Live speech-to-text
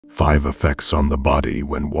5 effects on the body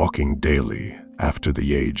when walking daily after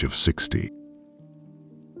the age of 60.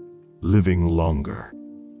 Living longer.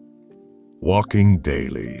 Walking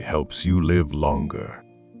daily helps you live longer.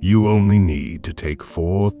 You only need to take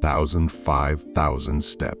 5,000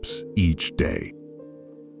 steps each day.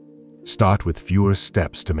 Start with fewer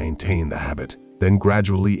steps to maintain the habit, then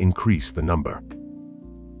gradually increase the number.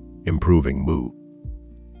 Improving mood.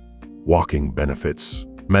 Walking benefits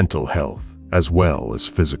mental health as well as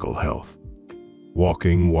physical health.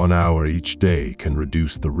 Walking 1 hour each day can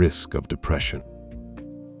reduce the risk of depression.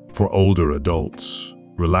 For older adults,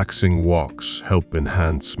 relaxing walks help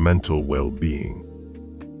enhance mental well-being,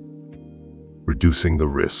 reducing the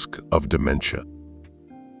risk of dementia.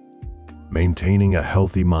 Maintaining a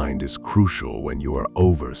healthy mind is crucial when you are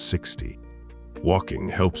over 60. Walking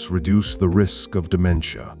helps reduce the risk of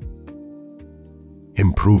dementia.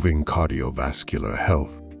 Improving cardiovascular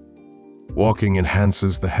health. Walking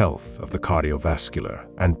enhances the health of the cardiovascular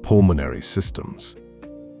and pulmonary systems.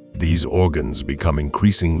 These organs become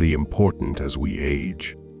increasingly important as we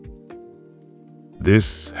age.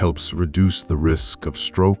 This helps reduce the risk of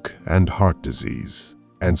stroke and heart disease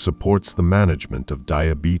and supports the management of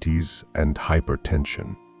diabetes and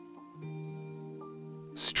hypertension.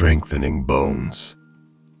 Strengthening bones.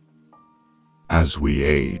 As we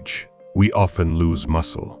age, we often lose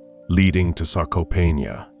muscle, leading to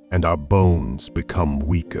sarcopenia, and our bones become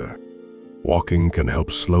weaker. Walking can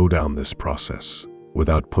help slow down this process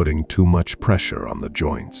without putting too much pressure on the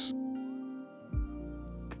joints.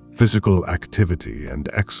 Physical activity and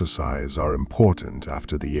exercise are important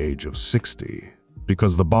after the age of 60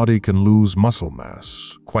 because the body can lose muscle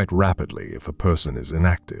mass quite rapidly if a person is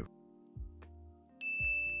inactive.